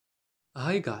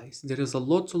Hi guys, there is a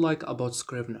lot to like about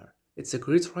Scrivener. It's a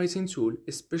great writing tool,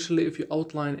 especially if you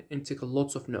outline and take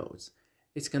lots of notes.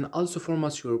 It can also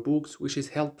format your books, which is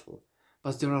helpful,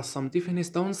 but there are some definite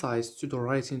downsides to the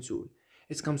writing tool.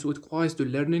 It comes with quite the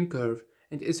learning curve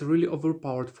and is really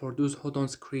overpowered for those who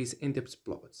don't create in-depth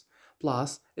plots.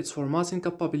 Plus, its formatting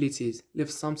capabilities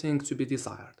leave something to be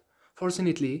desired.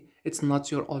 Fortunately, it's not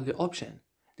your only option.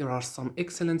 There are some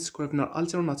excellent Scrivener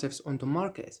alternatives on the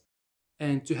market.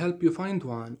 And to help you find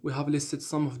one, we have listed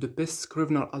some of the best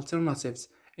Scrivener alternatives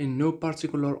in no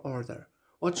particular order.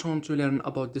 Watch on to learn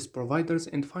about these providers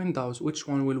and find out which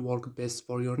one will work best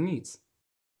for your needs.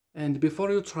 And before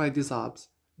you try these apps,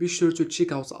 be sure to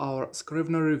check out our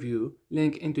Scrivener review,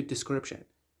 link in the description.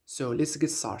 So let's get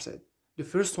started. The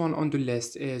first one on the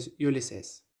list is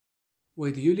Ulysses.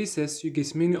 With Ulysses, you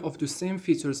get many of the same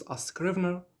features as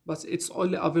Scrivener, but it's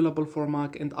only available for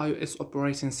Mac and iOS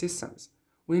operating systems.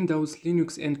 Windows,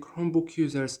 Linux, and Chromebook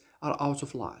users are out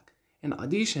of luck. In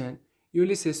addition,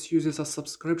 Ulysses uses a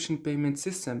subscription payment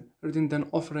system rather than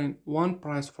offering one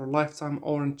price for lifetime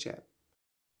ownership.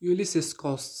 Ulysses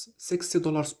costs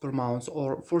 $60 per month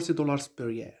or $40 per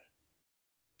year.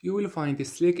 You will find a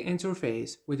sleek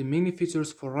interface with many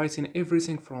features for writing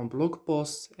everything from blog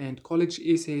posts and college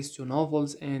essays to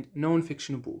novels and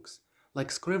non-fiction books.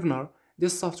 Like Scrivener,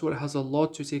 this software has a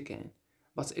lot to take in,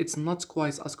 but it's not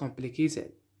quite as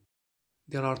complicated.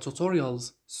 There are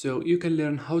tutorials, so you can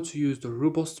learn how to use the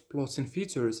robust plotting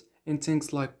features in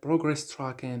things like progress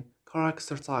tracking,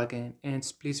 character tagging, and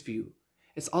split view.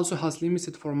 It also has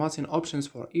limited formatting options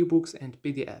for ebooks and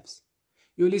PDFs.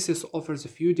 Ulysses offers a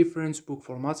few different book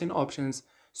formatting options,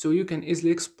 so you can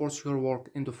easily export your work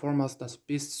in the format that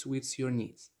best suits your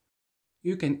needs.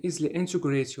 You can easily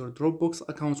integrate your Dropbox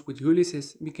account with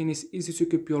Ulysses, making it easy to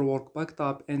keep your work backed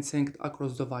up and synced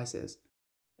across devices.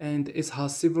 And it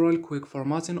has several quick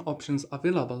formatting options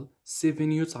available, saving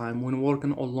you time when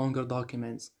working on longer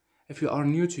documents. If you are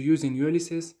new to using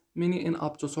Ulysses, many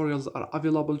in-app tutorials are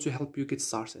available to help you get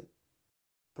started.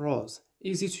 Pros: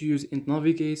 easy to use and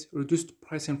navigate, reduced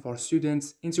pricing for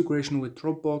students, integration with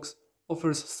Dropbox,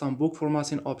 offers some book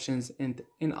formatting options and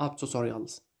in-app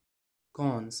tutorials.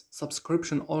 Cons: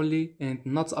 subscription only and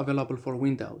not available for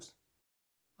Windows.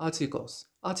 Atticus.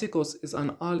 Atticus is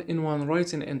an all-in-one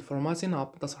writing and formatting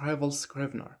app that rivals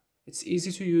Scrivener. It's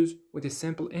easy to use with a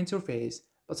simple interface,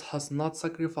 but has not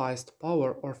sacrificed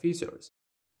power or features.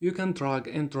 You can drag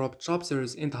and drop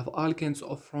chapters and have all kinds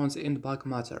of front and back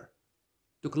matter.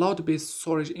 The cloud-based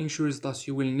storage ensures that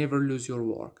you will never lose your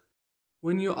work.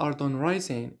 When you are done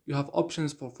writing, you have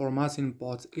options for formatting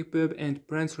both EPUB and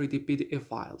print-ready PDF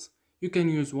files. You can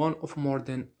use one of more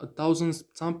than 1,000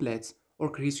 templates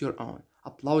or create your own,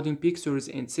 uploading pictures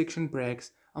and section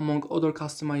breaks, among other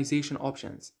customization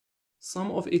options. Some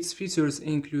of its features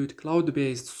include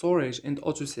cloud-based storage and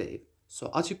autosave, so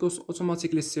Atticus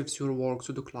automatically saves your work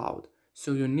to the cloud,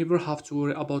 so you never have to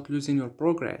worry about losing your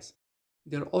progress.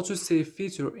 Their autosave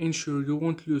feature ensures you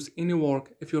won't lose any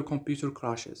work if your computer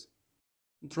crashes.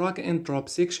 Drag and drop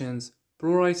sections,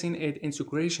 pro-writing aid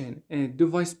integration, and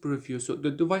device preview. So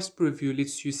the device preview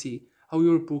lets you see how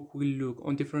your book will look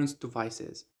on different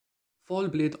devices. Full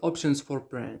blade options for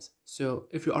print. So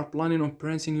if you are planning on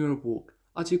printing your book,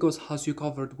 Atticus has you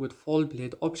covered with full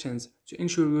blade options to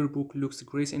ensure your book looks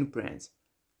great in print.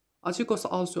 Atticus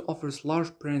also offers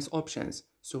large print options,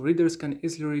 so readers can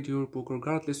easily read your book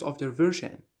regardless of their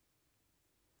version.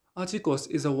 Atticus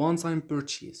is a one-time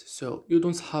purchase, so you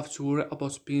don't have to worry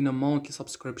about paying a monthly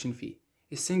subscription fee.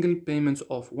 A single payment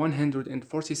of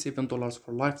 $147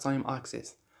 for lifetime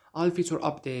access, all feature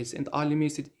updates, and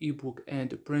unlimited ebook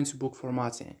and print book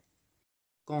formatting.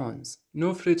 Cons: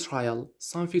 no free trial,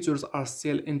 some features are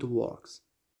still in the works.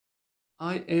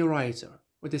 IA Writer.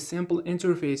 With a simple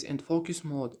interface and focus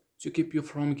mode to keep you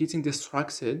from getting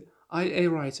distracted, IA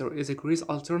Writer is a great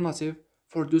alternative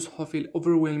for those who feel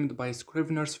overwhelmed by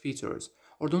Scrivener's features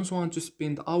or don't want to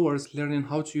spend hours learning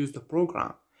how to use the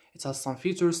program. It has some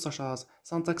features such as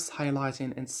syntax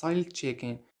highlighting and style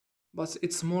checking, but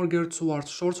it's more geared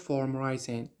towards short-form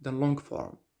writing than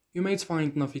long-form. You might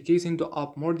find navigating the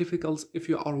app more difficult if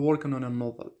you are working on a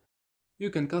novel. You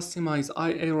can customize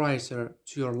IA Writer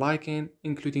to your liking,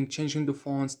 including changing the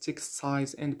font's text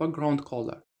size and background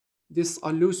color. This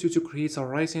allows you to create a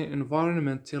writing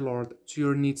environment tailored to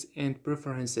your needs and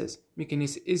preferences, making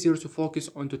it easier to focus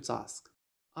on the task.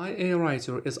 IA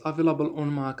Writer is available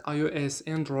on Mac, iOS,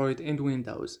 Android, and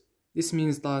Windows. This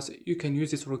means that you can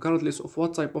use it regardless of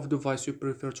what type of device you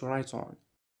prefer to write on.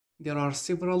 There are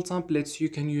several templates you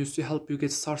can use to help you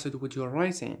get started with your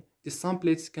writing. These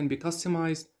templates can be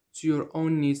customized to your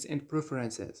own needs and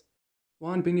preferences.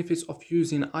 One benefit of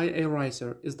using IA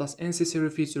Writer is that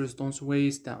unnecessary features don't weigh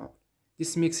it down.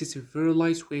 This makes it a very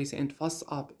lightweight and fast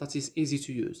app that is easy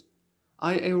to use.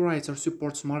 IA Writer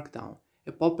supports Markdown,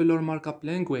 a popular markup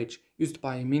language used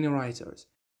by many writers.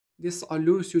 This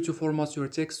allows you to format your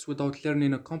text without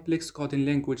learning a complex coding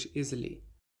language easily.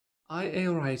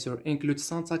 IA Writer includes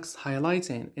syntax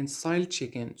highlighting and style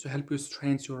checking to help you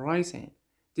strengthen your writing.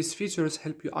 These features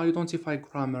help you identify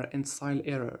grammar and style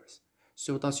errors,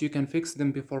 so that you can fix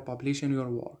them before publishing your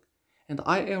work. And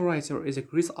IA Writer is a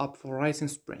great app for writing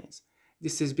sprints.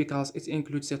 This is because it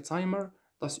includes a timer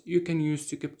that you can use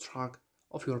to keep track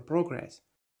of your progress.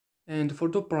 And for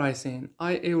the pricing,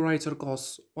 IA Writer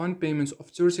costs one payment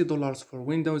of $30 for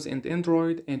Windows and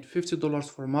Android and $50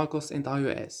 for macOS and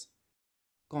iOS.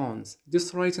 Cons: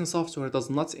 this writing software does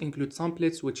not include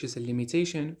templates, which is a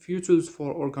limitation, few tools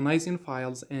for organizing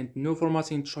files, and no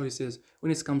formatting choices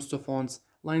when it comes to fonts,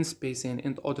 line spacing,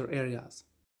 and other areas.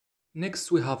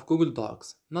 Next, we have Google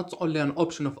Docs. Not only an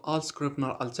option of all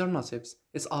Scrivener alternatives,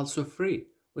 it's also free.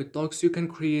 With Docs, you can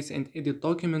create and edit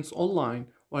documents online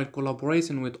while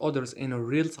collaborating with others in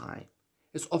real time.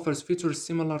 It offers features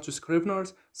similar to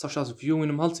Scrivener's, such as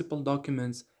viewing multiple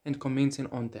documents and commenting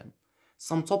on them.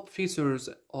 Some top features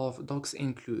of Docs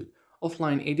include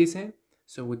offline editing.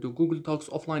 So with the Google Docs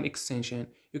offline extension,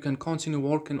 you can continue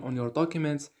working on your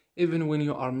documents even when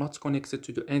you are not connected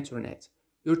to the internet.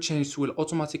 Your changes will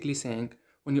automatically sync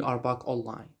when you are back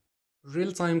online.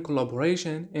 Real-time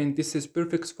collaboration, and this is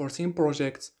perfect for team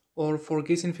projects or for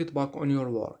getting feedback on your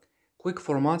work. Quick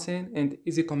formatting and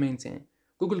easy commenting.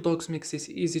 Google Docs makes it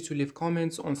easy to leave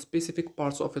comments on specific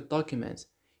parts of a document.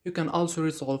 You can also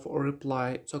resolve or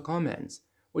reply to comments,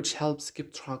 which helps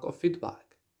keep track of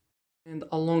feedback. And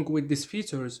along with these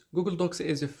features, Google Docs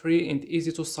is a free and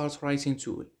easy to start writing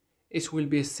tool. It will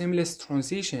be a seamless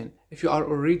transition if you are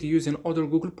already using other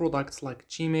Google products like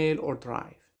Gmail or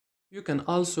Drive. You can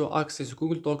also access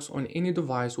Google Docs on any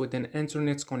device with an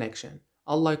internet connection.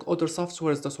 Unlike other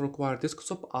softwares that require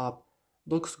desktop app,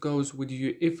 Docs goes with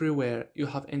you everywhere you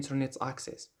have internet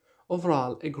access.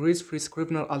 Overall, a great free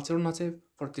Scrivener alternative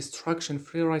for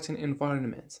distraction-free writing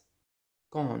environments.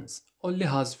 Cons: only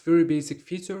has very basic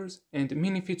features, and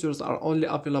many features are only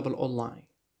available online.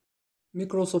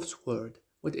 Microsoft Word.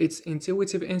 With its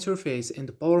intuitive interface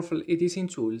and powerful editing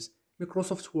tools,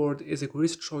 Microsoft Word is a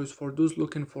great choice for those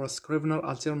looking for a Scrivener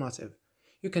alternative.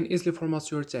 You can easily format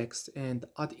your text and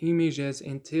add images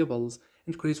and tables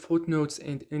and create footnotes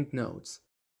and endnotes.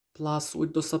 Plus,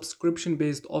 with the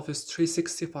subscription-based Office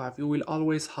 365, you will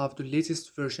always have the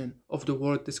latest version of the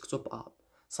Word desktop app.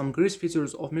 Some great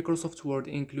features of Microsoft Word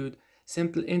include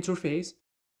simple interface,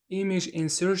 image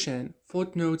insertion,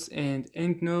 footnotes and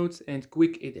endnotes, and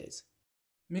quick edits.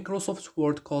 Microsoft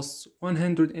Word costs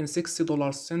 $160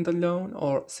 standalone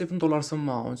or $7 a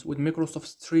month with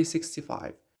Microsoft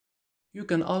 365. You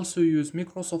can also use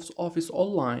Microsoft Office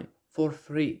Online for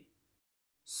free.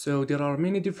 So there are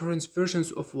many different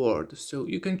versions of Word, so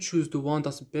you can choose the one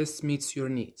that best meets your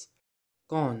needs.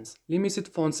 Cons: limited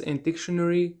fonts and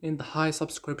dictionary and high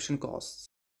subscription costs.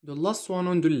 The last one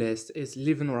on the list is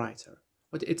Living Writer.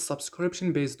 With its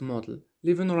subscription-based model,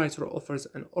 Living Writer offers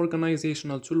an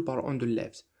organizational toolbar on the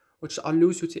left, which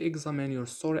allows you to examine your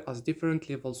story as different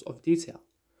levels of detail.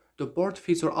 The board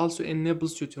feature also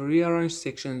enables you to rearrange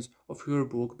sections of your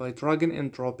book by dragging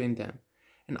and dropping them.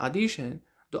 In addition,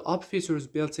 the app features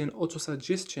built-in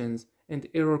auto-suggestions and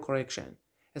error correction.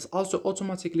 It also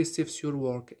automatically saves your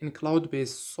work in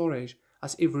cloud-based storage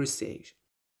at every stage.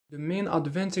 The main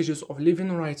advantages of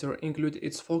Living Writer include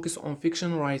its focus on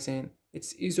fiction writing,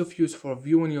 its ease of use for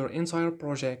viewing your entire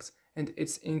projects, and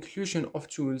its inclusion of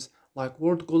tools like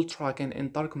word goal tracking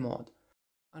and dark mode.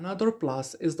 Another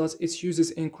plus is that it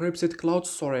uses encrypted cloud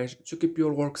storage to keep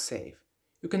your work safe.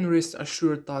 You can rest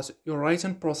assured that your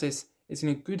writing process is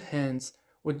in good hands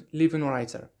with Living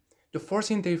Writer. The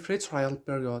 14-day free trial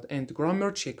period and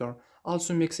grammar checker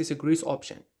also makes it a great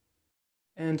option.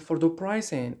 And for the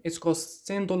pricing, it costs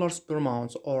 $10 per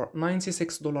month or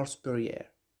 $96 per year.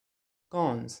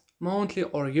 Cons: monthly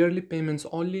or yearly payments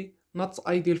only, not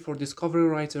ideal for discovery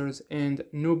writers, and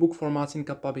no book formatting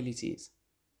capabilities.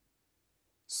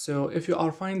 So if you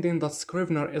are finding that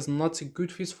Scrivener is not a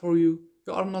good fit for you,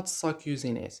 you are not stuck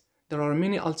using it. There are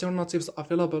many alternatives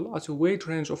available at a wide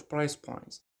range of price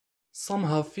points. Some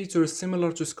have features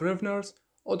similar to Scrivener's,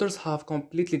 others have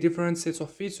completely different sets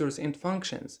of features and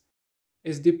functions.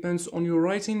 It depends on your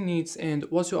writing needs and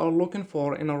what you are looking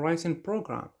for in a writing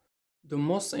program. The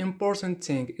most important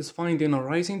thing is finding a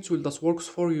writing tool that works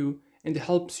for you and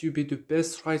helps you be the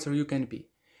best writer you can be.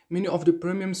 Many of the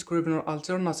premium Scrivener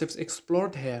alternatives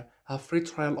explored here have free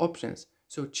trial options,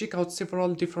 So check out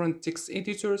several different text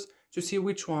editors to see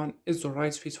which one is the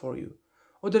right fit for you.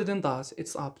 Other than that,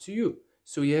 it's up to you.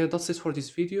 So yeah, that's it for this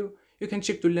video. You can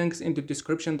check the links in the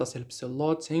description, that helps a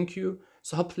lot, thank you.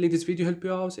 So hopefully this video helped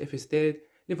you out. If it did,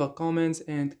 leave a comment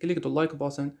and click the like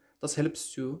button, that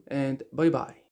helps too, and bye bye.